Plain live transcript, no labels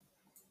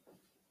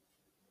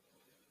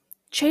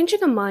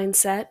Changing a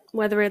mindset,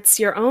 whether it's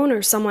your own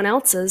or someone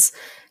else's,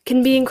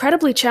 can be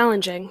incredibly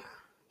challenging.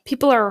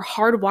 People are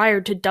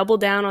hardwired to double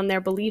down on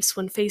their beliefs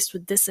when faced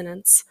with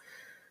dissonance.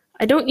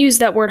 I don't use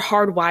that word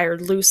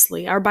hardwired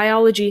loosely. Our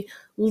biology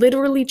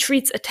literally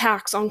treats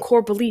attacks on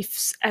core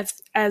beliefs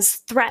as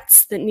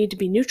threats that need to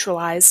be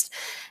neutralized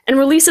and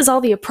releases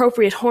all the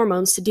appropriate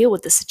hormones to deal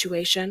with the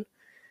situation.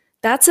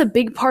 That's a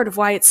big part of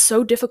why it's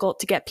so difficult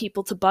to get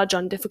people to budge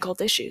on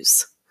difficult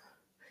issues.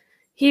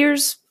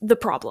 Here's the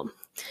problem.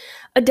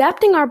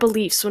 Adapting our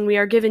beliefs when we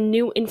are given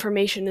new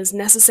information is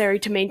necessary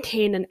to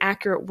maintain an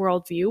accurate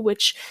worldview,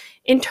 which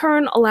in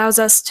turn allows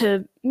us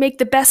to make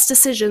the best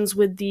decisions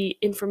with the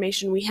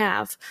information we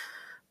have.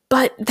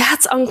 But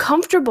that's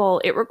uncomfortable.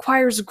 It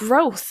requires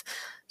growth.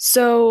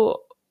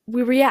 So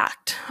we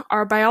react.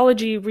 Our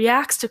biology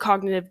reacts to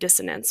cognitive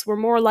dissonance. We're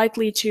more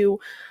likely to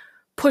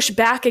push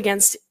back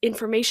against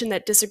information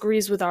that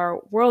disagrees with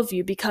our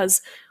worldview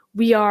because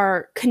we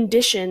are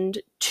conditioned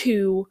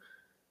to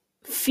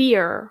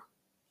fear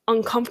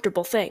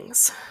uncomfortable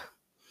things.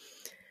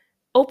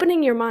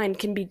 Opening your mind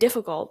can be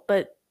difficult,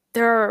 but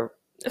there are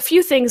a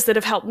few things that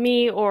have helped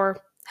me or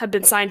have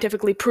been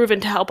scientifically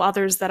proven to help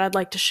others that I'd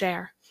like to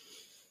share.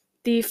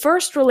 The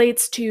first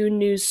relates to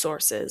news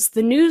sources.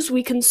 The news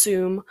we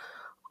consume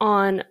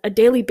on a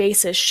daily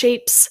basis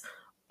shapes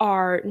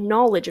our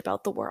knowledge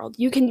about the world.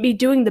 You can be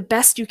doing the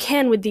best you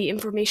can with the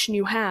information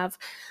you have,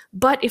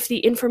 but if the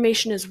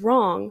information is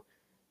wrong,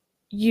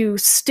 you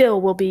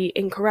still will be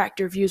incorrect.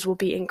 Your views will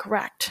be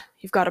incorrect.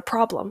 You've got a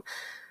problem.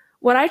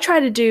 What I try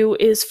to do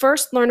is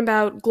first learn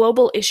about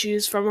global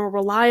issues from a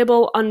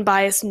reliable,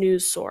 unbiased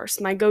news source.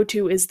 My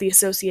go-to is the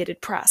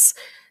Associated Press.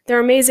 They're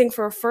amazing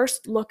for a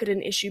first look at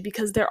an issue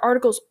because their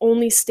articles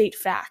only state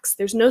facts.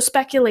 There's no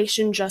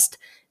speculation, just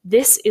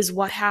this is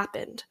what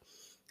happened.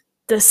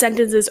 The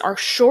sentences are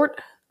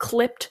short,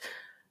 clipped,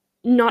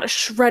 not a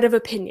shred of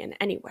opinion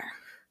anywhere.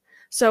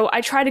 So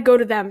I try to go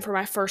to them for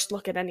my first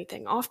look at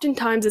anything.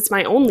 Oftentimes it's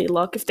my only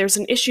look if there's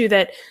an issue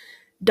that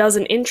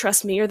doesn't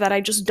interest me or that I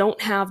just don't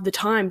have the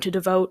time to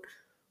devote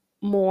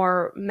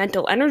more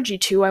mental energy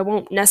to. I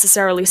won't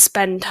necessarily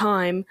spend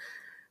time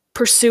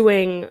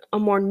pursuing a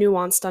more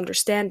nuanced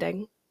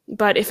understanding.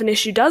 But if an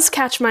issue does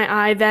catch my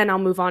eye, then I'll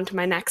move on to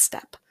my next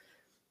step.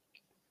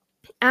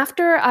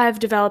 After I've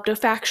developed a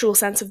factual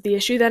sense of the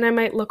issue, then I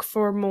might look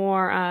for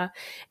more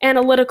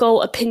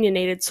analytical,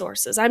 opinionated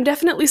sources. I'm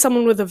definitely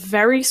someone with a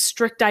very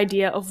strict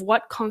idea of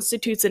what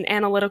constitutes an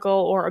analytical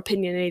or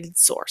opinionated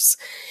source.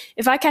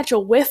 If I catch a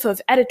whiff of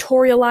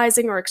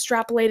editorializing or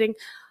extrapolating,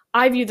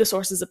 I view the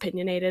source as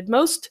opinionated.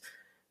 Most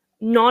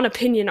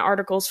non-opinion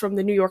articles from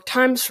the New York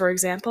Times, for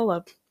example,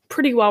 a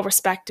pretty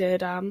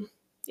well-respected,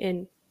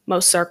 in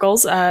most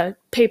circles,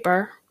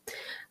 paper,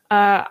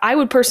 I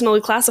would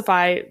personally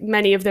classify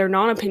many of their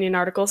non-opinion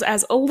articles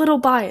as a little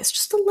biased,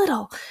 just a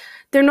little.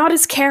 They're not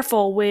as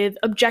careful with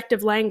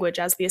objective language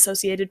as the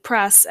Associated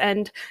Press,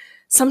 and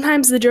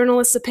sometimes the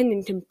journalist's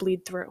opinion can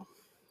bleed through.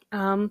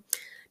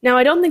 Now,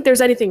 I don't think there's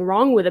anything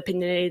wrong with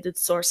opinionated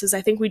sources.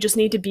 I think we just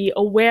need to be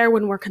aware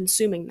when we're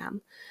consuming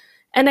them.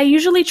 And I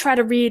usually try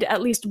to read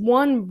at least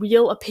one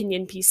real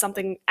opinion piece,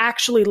 something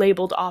actually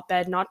labeled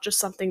op-ed, not just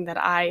something that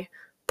I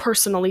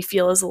personally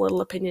feel is a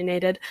little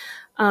opinionated,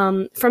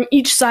 from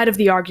each side of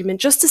the argument,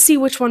 just to see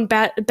which one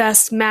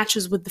best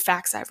matches with the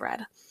facts I've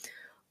read.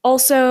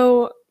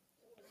 Also,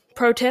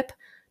 pro tip,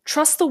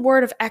 trust the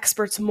word of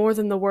experts more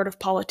than the word of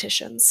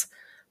politicians.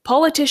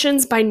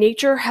 Politicians, by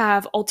nature,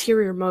 have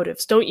ulterior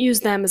motives. Don't use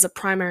them as a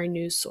primary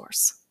news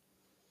source.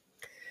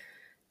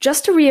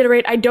 Just to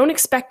reiterate, I don't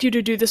expect you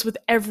to do this with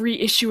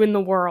every issue in the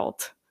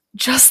world,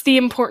 just the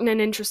important and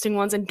interesting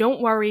ones, and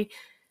don't worry,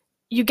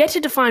 you get to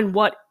define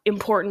what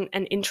important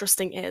and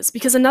interesting is.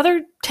 Because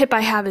another tip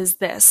I have is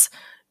this: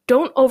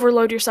 don't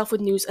overload yourself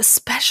with news,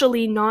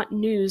 especially not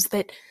news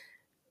that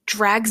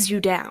drags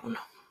you down.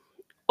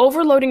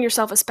 Overloading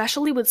yourself,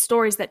 especially with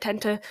stories that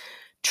tend to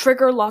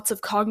trigger lots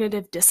of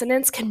cognitive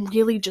dissonance, can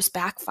really just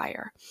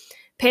backfire.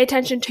 Pay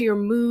attention to your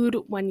mood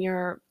when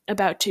you're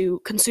about to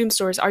consume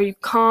stories. Are you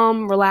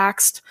calm,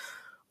 relaxed,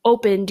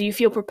 open? Do you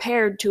feel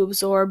prepared to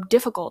absorb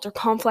difficult or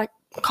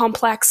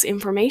complex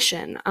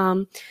information?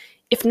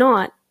 If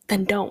not,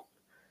 then don't.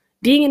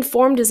 Being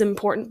informed is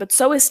important, but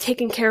so is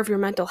taking care of your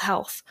mental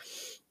health.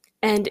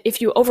 And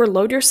if you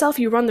overload yourself,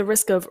 you run the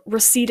risk of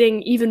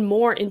receding even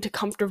more into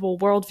comfortable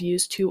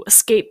worldviews to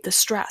escape the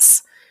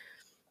stress.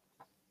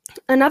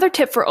 Another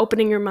tip for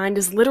opening your mind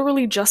is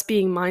literally just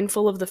being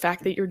mindful of the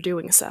fact that you're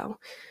doing so.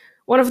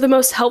 One of the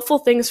most helpful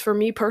things for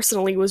me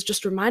personally was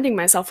just reminding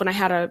myself when I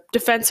had a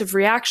defensive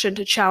reaction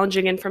to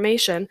challenging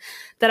information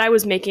that I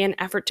was making an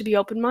effort to be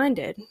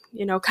open-minded.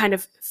 Kind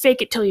of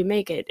fake it till you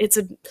make it. It's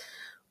an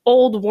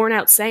old,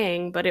 worn-out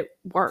saying, but it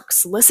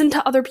works. Listen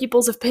to other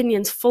people's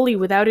opinions fully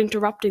without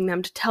interrupting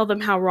them to tell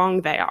them how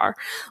wrong they are.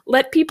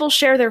 Let people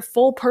share their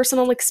full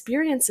personal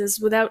experiences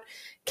without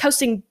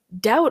casting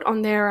doubt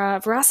on their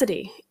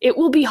veracity. It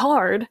will be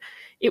hard.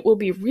 It will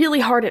be really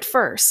hard at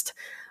first.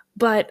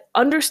 But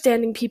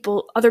understanding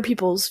other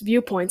people's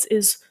viewpoints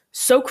is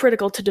so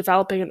critical to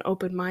developing an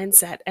open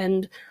mindset.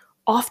 And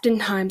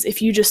oftentimes,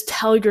 if you just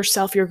tell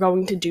yourself you're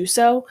going to do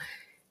so,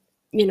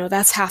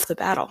 that's half the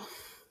battle.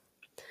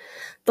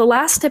 The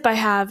last tip I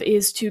have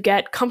is to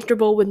get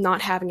comfortable with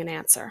not having an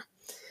answer.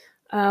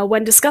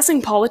 When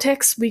discussing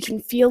politics, we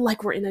can feel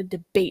like we're in a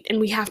debate and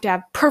we have to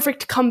have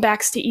perfect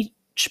comebacks to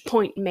each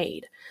point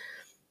made.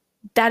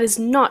 That is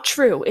not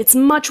true. It's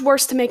much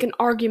worse to make an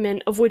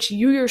argument of which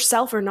you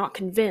yourself are not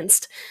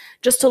convinced,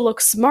 just to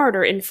look smart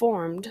or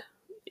informed.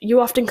 You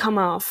often come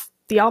off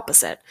the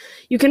opposite.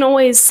 You can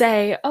always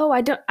say, "Oh,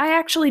 I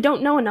actually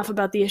don't know enough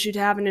about the issue to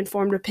have an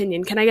informed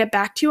opinion. Can I get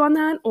back to you on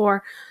that?"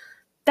 Or,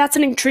 "That's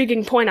an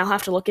intriguing point, I'll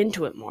have to look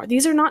into it more."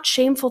 These are not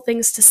shameful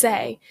things to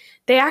say.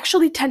 They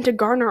actually tend to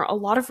garner a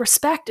lot of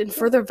respect and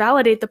further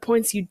validate the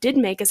points you did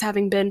make as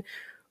having been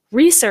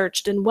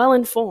researched and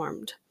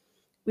well-informed.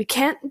 We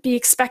can't be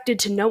expected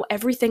to know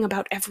everything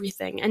about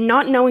everything, and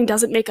not knowing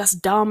doesn't make us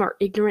dumb or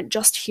ignorant,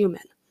 just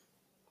human.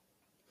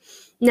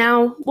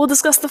 Now, we'll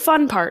discuss the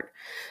fun part,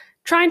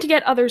 trying to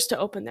get others to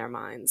open their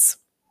minds.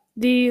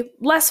 The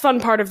less fun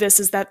part of this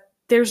is that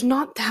there's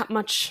not that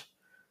much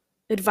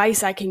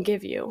advice I can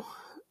give you.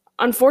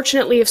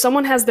 Unfortunately, if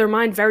someone has their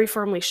mind very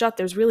firmly shut,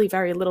 there's really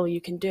very little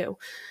you can do.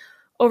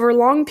 Over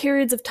long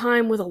periods of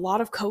time with a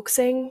lot of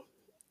coaxing,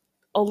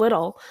 a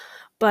little,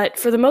 but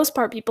for the most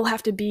part, people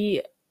have to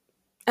be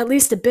at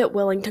least a bit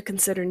willing to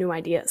consider new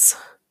ideas.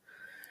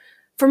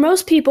 For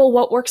most people,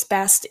 what works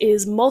best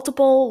is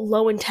multiple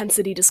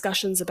low-intensity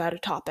discussions about a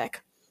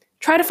topic.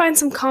 Try to find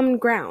some common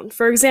ground.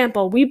 For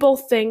example, we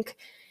both think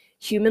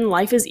human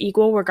life is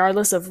equal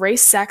regardless of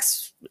race,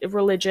 sex,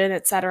 religion,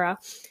 etc.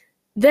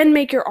 Then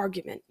make your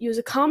argument. Use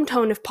a calm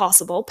tone if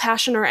possible.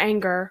 Passion or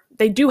anger,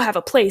 they do have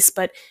a place,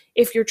 but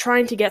if you're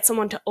trying to get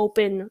someone to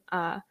open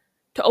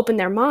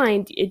their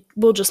mind, it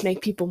will just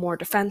make people more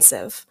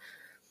defensive.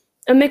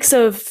 A mix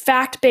of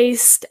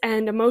fact-based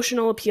and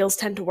emotional appeals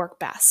tend to work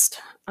best.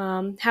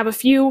 Have a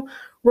few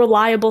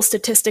reliable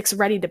statistics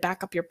ready to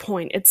back up your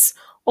point. It's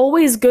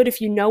always good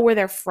if you know where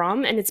they're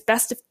from, and it's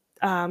best if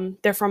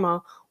they're from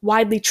a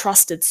widely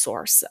trusted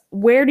source.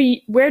 Where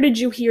did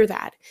you hear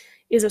that?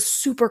 Is a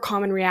super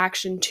common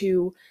reaction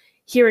to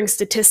hearing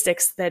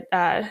statistics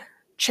that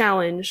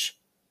challenge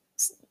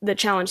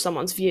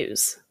someone's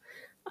views.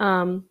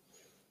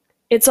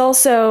 It's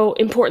also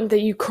important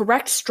that you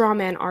correct straw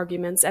man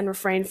arguments and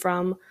refrain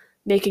from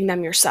making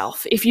them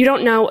yourself. If you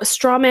don't know, a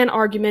straw man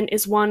argument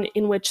is one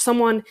in which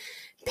someone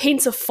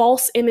paints a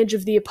false image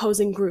of the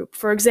opposing group.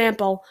 For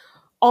example,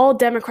 all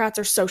Democrats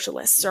are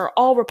socialists, or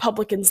all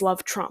Republicans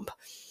love Trump,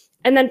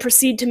 and then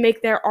proceed to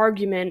make their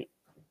argument.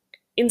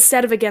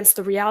 Instead of against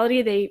the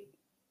reality, they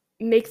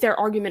make their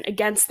argument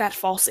against that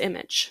false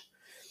image.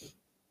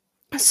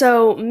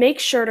 So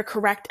make sure to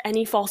correct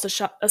any false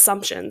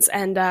assumptions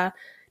and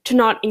to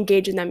not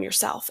engage in them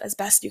yourself as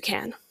best you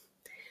can.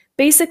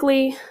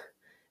 Basically,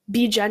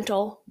 be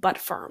gentle but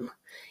firm.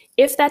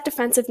 If that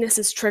defensiveness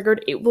is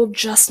triggered, it will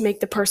just make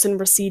the person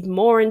recede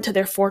more into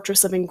their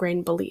fortress of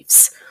ingrained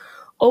beliefs.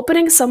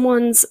 Opening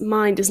someone's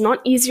mind is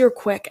not easy or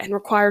quick and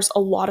requires a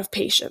lot of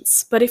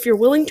patience, but if you're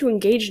willing to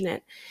engage in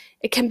it,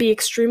 it can be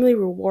extremely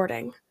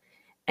rewarding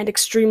and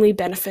extremely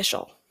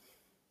beneficial.